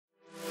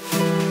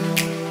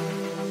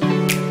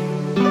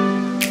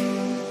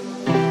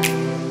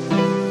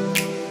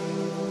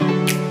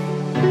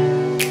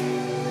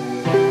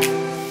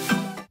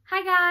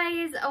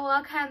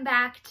welcome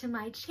back to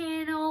my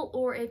channel,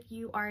 or if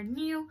you are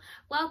new,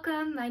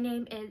 welcome. My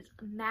name is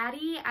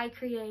Maddie. I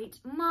create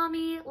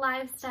mommy,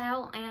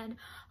 lifestyle, and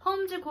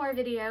home decor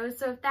videos.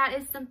 So if that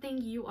is something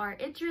you are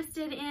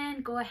interested in,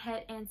 go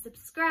ahead and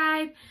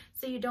subscribe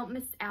so you don't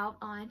miss out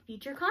on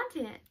future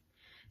content.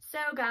 So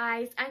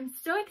guys, I'm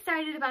so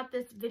excited about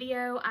this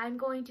video. I'm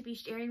going to be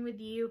sharing with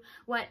you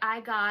what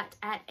I got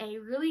at a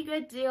really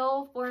good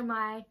deal for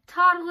my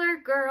toddler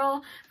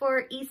girl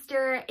for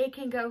Easter. It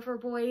can go for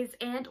boys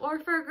and or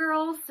for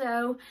girls.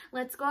 So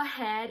let's go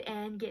ahead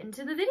and get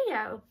into the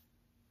video.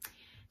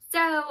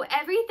 So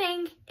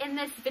everything in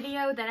this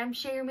video that I'm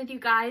sharing with you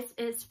guys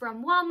is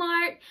from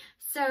Walmart.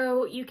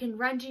 So you can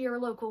run to your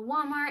local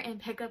Walmart and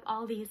pick up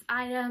all these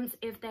items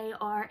if they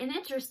are an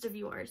interest of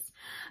yours.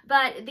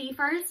 But the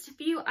first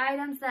few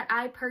items that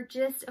I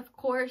purchased, of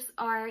course,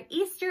 are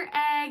Easter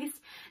eggs.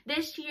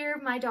 This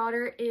year, my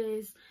daughter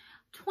is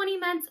 20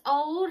 months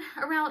old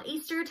around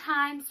Easter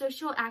time, so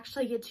she'll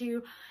actually get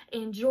to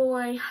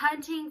enjoy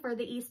hunting for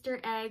the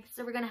Easter eggs.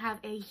 So we're gonna have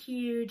a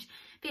huge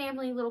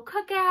family little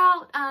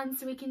cookout,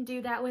 so we can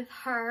do that with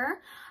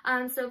her.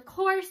 So of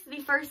course,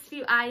 the first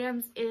few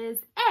items is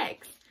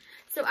eggs.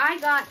 So I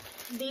got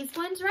these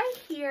ones right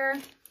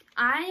here.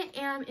 I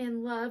am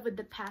in love with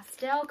the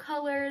pastel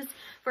colors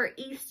for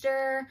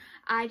Easter.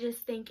 I just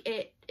think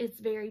it's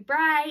very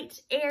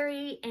bright,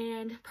 airy,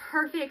 and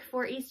perfect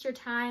for Easter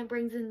time.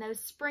 Brings in those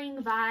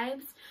spring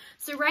vibes.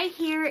 So right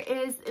here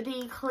is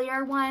the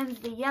clear ones,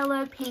 the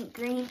yellow, pink,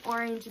 green,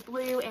 orange,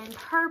 blue, and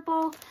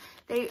purple.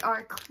 They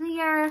are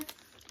clear.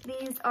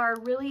 These are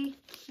really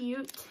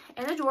cute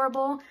and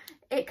adorable.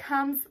 It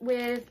comes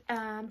with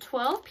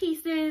 12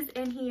 pieces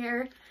in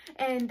here,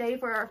 and they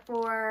were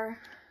for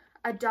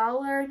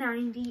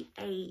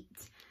 $1.98.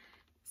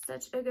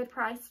 Such a good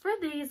price for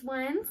these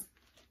ones.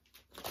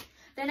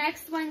 The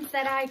next ones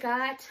that I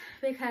got,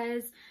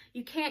 because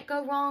you can't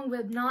go wrong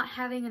with not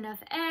having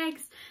enough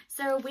eggs,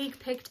 so we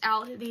picked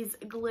out these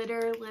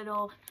glitter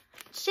little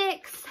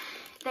chicks.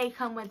 They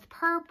come with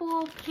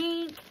purple,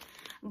 pink,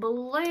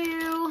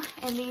 blue,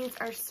 and these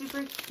are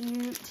super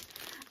cute.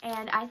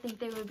 And I think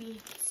they would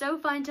be so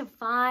fun to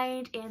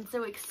find and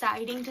so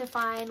exciting to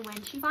find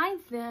when she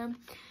finds them.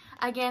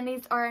 Again,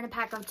 these are in a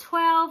pack of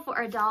 12 for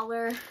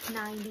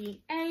 $1.98.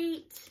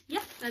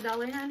 Yep,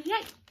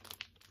 $1.98.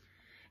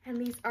 And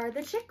these are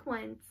the chick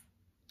ones.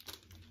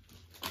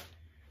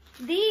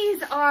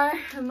 These are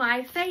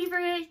my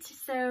favorite,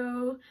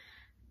 so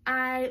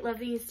I love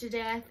these to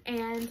death,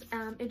 and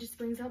it just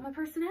brings out my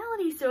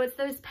personality. So it's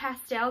those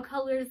pastel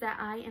colors that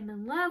I am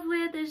in love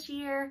with this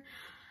year.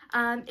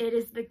 It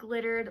is the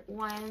glittered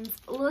ones.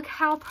 Look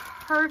how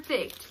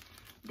perfect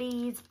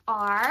these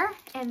are,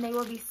 and they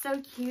will be so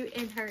cute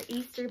in her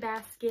Easter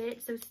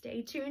basket, so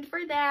stay tuned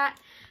for that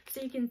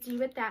so you can see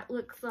what that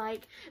looks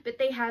like. But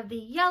they have the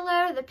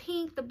yellow, the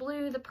pink, the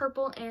blue, the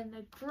purple, and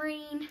the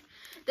green.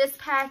 This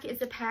pack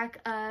is a pack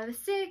of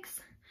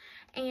 6,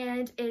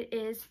 and it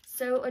is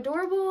so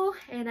adorable,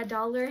 and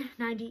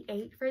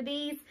 $1.98 for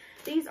these.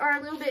 These are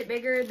a little bit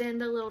bigger than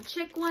the little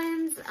chick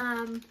ones,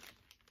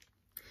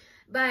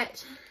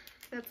 but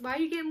that's why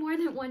you get more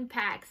than one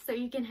pack, so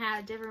you can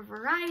have different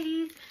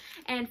varieties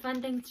and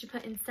fun things to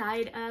put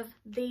inside of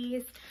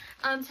these.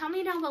 Tell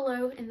me down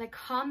below in the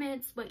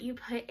comments what you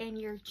put in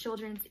your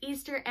children's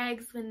Easter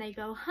eggs when they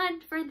go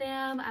hunt for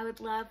them. I would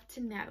love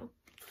to know.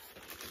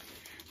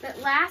 But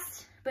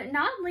last but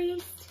not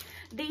least,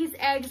 these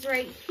eggs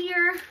right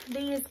here,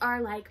 these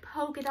are like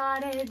polka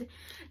dotted.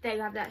 They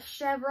have that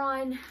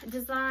chevron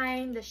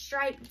design, the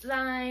stripe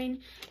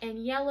design,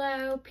 and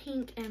yellow,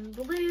 pink, and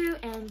blue,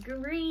 and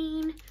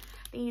green.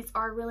 These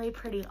are really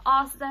pretty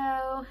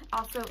also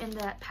in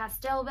the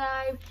pastel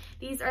vibe.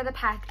 These are the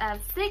pack of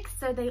 6,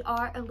 so they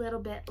are a little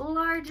bit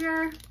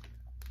larger.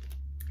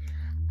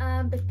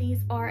 But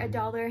these are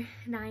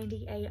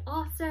 $1.98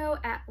 also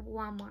at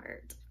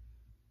Walmart.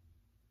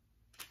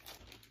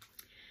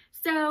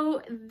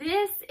 So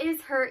this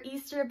is her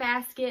Easter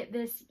basket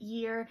this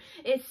year.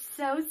 It's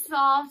so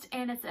soft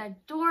and it's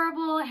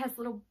adorable. It has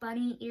little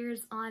bunny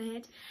ears on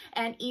it,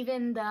 and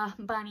even the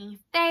bunny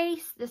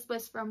face. This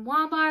was from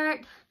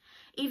Walmart.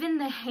 Even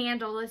the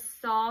handle is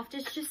soft.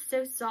 It's just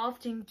so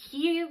soft and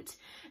cute,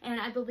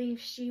 and I believe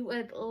she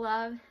would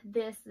love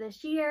this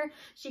year.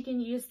 She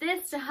can use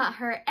this to hunt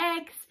her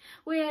eggs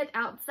with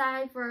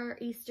outside for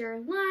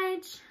Easter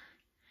lunch.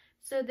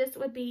 So this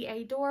would be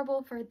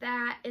adorable for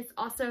that. It's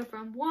also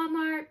from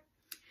Walmart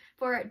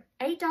for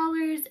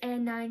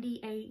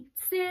 $8.98.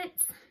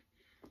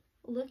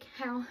 Look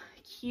how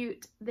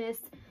cute this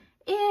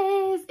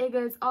is. It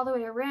goes all the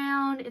way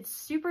around. It's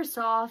super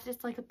soft.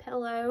 It's like a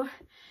pillow.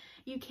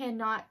 You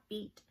cannot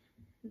beat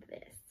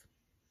this.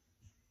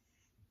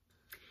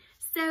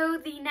 So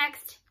the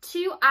next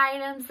 2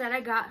 items that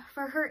I got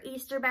for her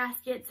Easter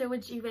basket, so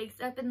when she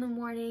wakes up in the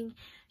morning,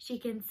 she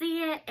can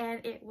see it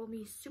and it will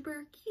be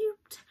super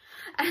cute.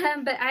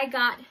 But I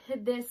got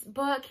this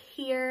book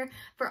here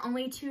for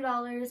only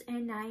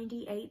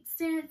 $2.98.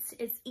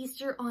 It's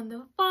Easter on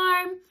the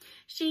Farm.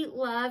 She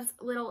loves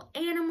little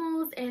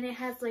animals, and it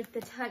has like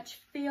the touch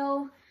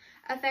feel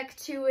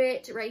effect to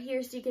it right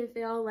here so you can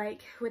feel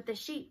like what the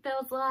sheep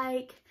feels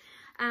like.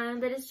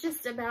 But it's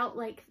just about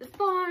like the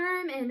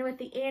farm and what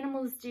the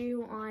animals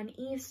do on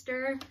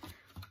Easter.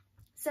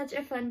 Such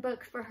a fun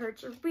book for her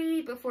to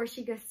read before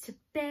she goes to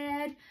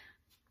bed.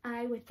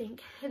 I would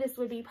think this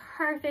would be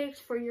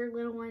perfect for your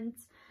little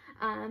ones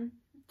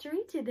to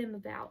read to them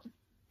about.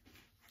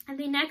 And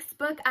the next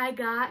book I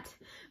got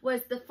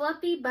was the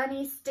Fluffy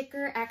Bunny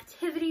Sticker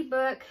Activity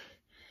Book.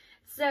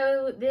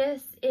 So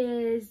this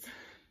is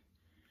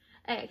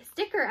a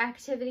sticker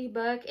activity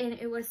book, and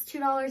it was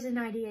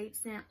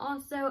 $2.98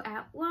 also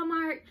at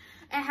Walmart.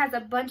 It has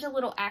a bunch of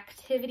little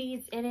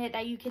activities in it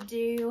that you could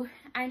do.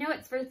 I know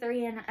it's for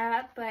 3 and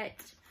up, but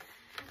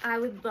I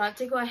would love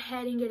to go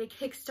ahead and get a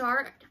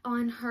kickstart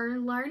on her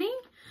learning,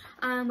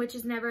 which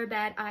is never a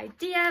bad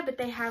idea. But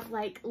they have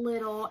like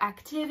little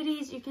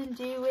activities you can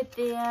do with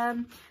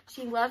them.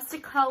 She loves to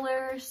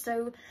color,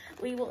 so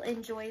we will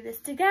enjoy this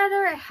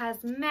together. It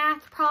has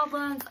math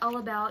problems all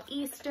about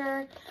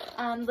Easter,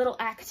 little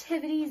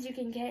activities you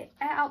can get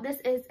out.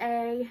 This is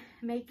a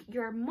make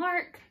your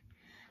mark,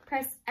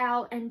 press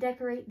out and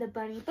decorate the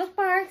bunny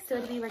bookmark, so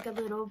it'll be like a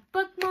little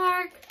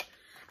bookmark.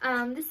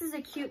 This is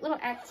a cute little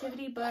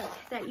activity book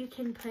that you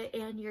can put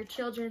in your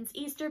children's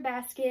Easter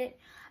basket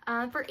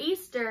for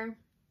Easter.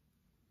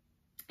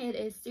 It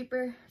is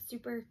super,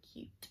 super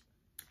cute.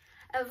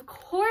 Of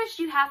course,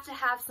 you have to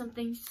have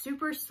something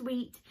super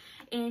sweet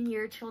in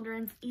your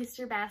children's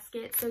Easter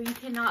basket, so you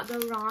cannot go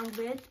wrong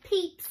with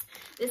Peeps.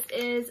 This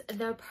is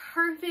the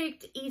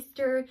perfect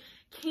Easter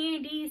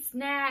candy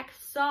snack,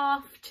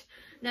 soft,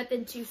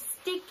 nothing too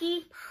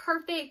sticky,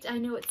 perfect. I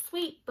know it's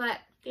sweet, but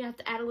you have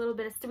to add a little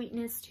bit of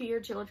sweetness to your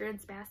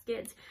children's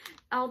baskets.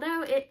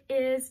 Although it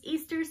is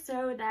Easter,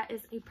 so that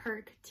is a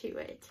perk to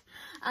it.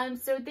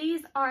 So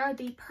these are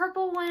the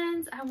purple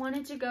ones. I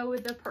wanted to go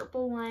with the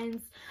purple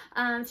ones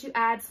to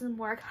add some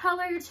more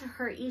color to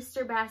her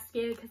Easter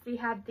basket, because we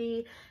have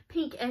the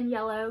pink and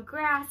yellow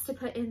grass to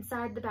put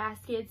inside the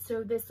basket.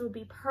 So this will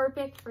be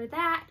perfect for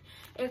that.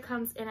 It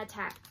comes in a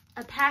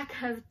pack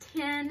of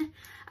 10.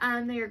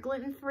 They are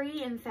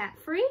gluten-free and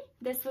fat-free.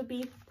 This would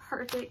be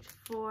perfect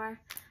for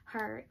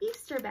her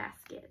Easter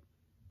basket.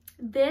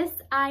 This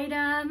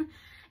item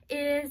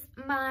is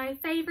my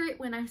favorite.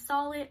 When I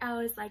saw it, I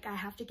was like, I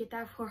have to get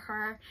that for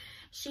her.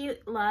 She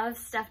loves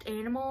stuffed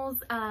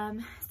animals,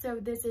 so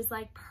this is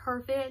like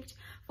perfect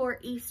for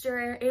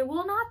Easter. It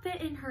will not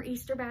fit in her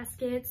Easter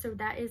basket, so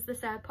that is the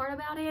sad part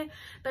about it,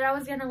 but I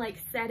was gonna like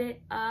set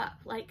it up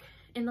like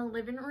in the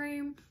living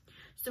room,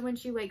 so when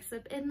she wakes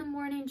up in the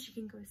morning, she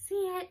can go see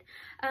it.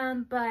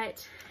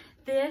 But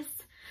this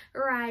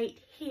right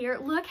here,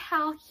 look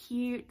how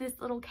cute this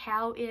little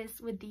cow is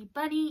with the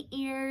bunny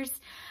ears.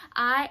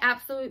 I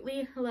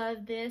absolutely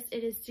love this.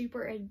 It is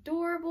super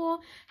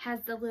adorable.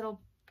 Has the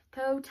little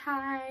bow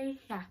tie,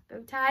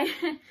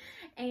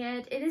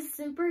 and it is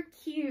super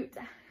cute.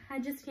 I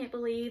just can't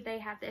believe they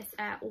have this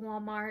at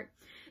Walmart.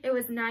 It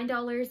was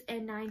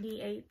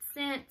 $9.98.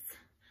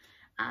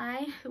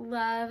 I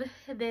love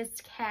this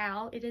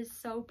cow. It is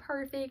so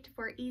perfect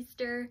for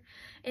Easter,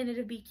 and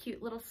it'll be a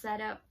cute little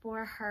setup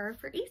for her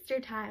for Easter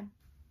time.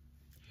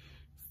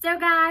 So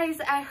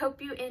guys, I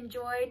hope you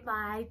enjoyed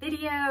my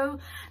video.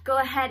 Go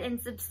ahead and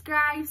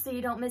subscribe so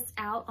you don't miss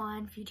out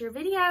on future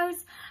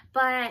videos.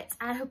 But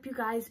I hope you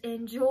guys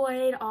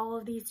enjoyed all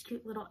of these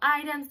cute little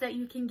items that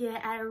you can get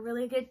at a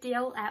really good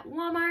deal at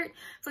Walmart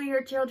for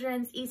your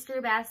children's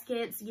Easter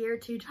baskets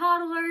geared to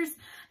toddlers.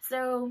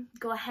 So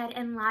go ahead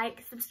and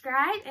like,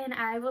 subscribe, and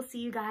I will see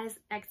you guys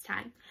next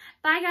time.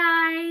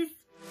 Bye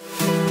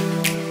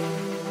guys!